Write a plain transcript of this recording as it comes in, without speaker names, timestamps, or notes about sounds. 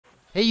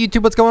Hey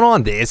YouTube, what's going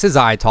on? This is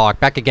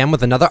iTalk, back again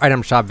with another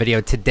item shop video.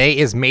 Today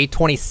is May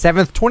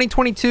 27th,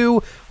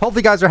 2022. Hopefully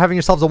you guys are having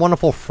yourselves a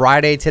wonderful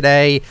Friday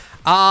today.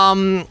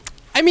 I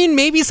mean,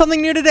 maybe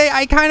something new today.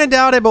 I kind of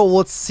doubt it, but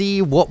let's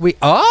see what we...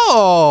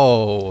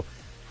 Oh!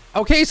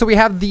 Okay, so we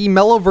have the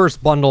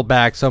Melloverse bundle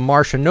back. So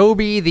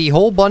MARSHMELLO, the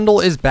whole bundle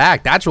is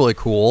back. That's really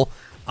cool.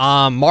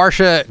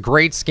 Marsha,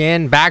 great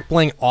skin. Back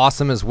bling,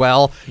 awesome as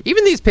well.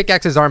 Even these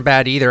pickaxes aren't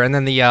bad either. And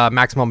then the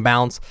maximum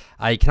bounce,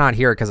 you cannot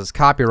hear it because it's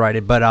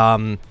copyrighted. But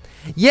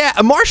yeah,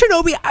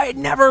 MARSHMELLO, I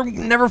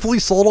never fully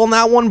sold on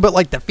that one. But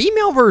like the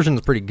female version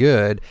is pretty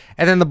good.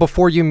 And then the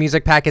Before You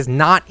music pack is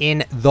not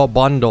in the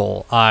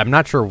bundle. I'm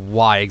not sure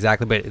why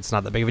exactly, but it's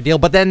not that big of a deal.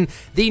 But then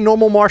the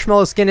normal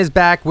MARSHMELLO skin is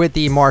back with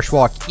the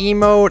Marshwalk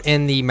emote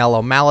and the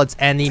Mellow Mallets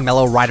and the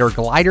Mellow Rider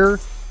glider.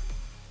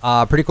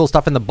 Pretty cool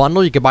stuff in the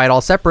bundle. You can buy it all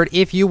separate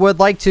if you would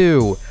like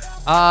to.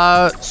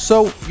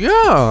 So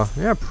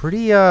yeah,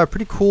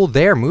 pretty cool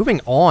there. Moving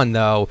on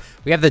though,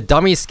 we have the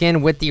dummy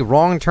skin with the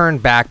wrong turn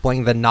back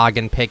bling, the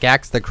noggin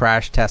pickaxe, the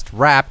crash test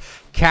wrap.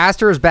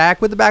 Caster is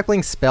back with the back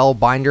bling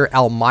spellbinder.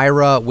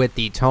 Elmira with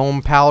the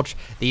tome pouch,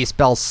 the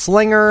spell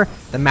slinger,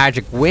 the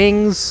magic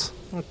wings.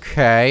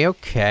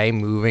 Okay,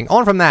 moving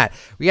on from that,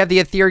 we have the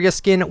Etheria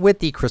skin with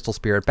the Crystal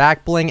Spirit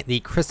back bling,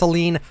 the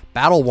Crystalline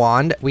Battle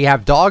Wand. We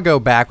have Doggo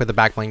back with the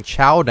back bling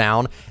Chow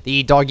Down,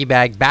 the Doggy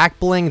Bag back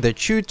bling, the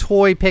Chew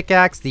Toy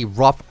pickaxe, the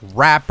Rough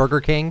Wrap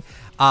Burger King.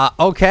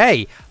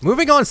 Okay,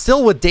 moving on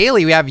still with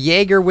daily, we have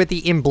Jaeger with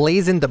the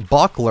Emblazoned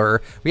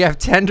Buckler. We have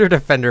Tender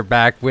Defender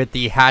back with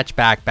the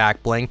Hatchback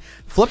back bling.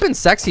 Flippin'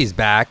 Sexy's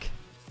back.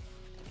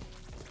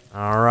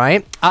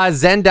 Alright,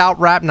 Zend Out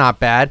Wrap, not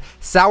bad.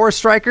 Sour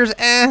Strikers,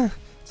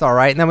 it's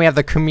alright. And then we have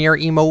the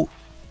Khmer emote.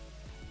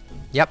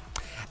 Yep.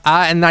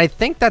 And I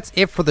think that's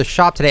it for the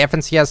shop today.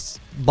 FNCS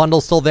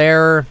bundle still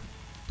there.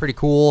 Pretty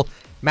cool.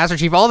 Master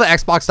Chief, all the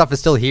Xbox stuff is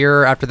still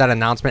here. After that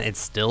announcement, it's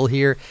still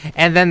here.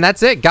 And then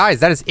that's it, guys.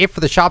 That is it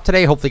for the shop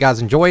today. Hopefully you guys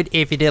enjoyed.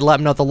 If you did, let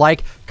me know with a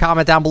like.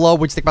 Comment down below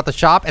what you think about the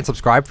shop. And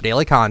subscribe for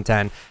daily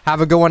content. Have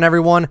a good one,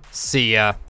 everyone. See ya.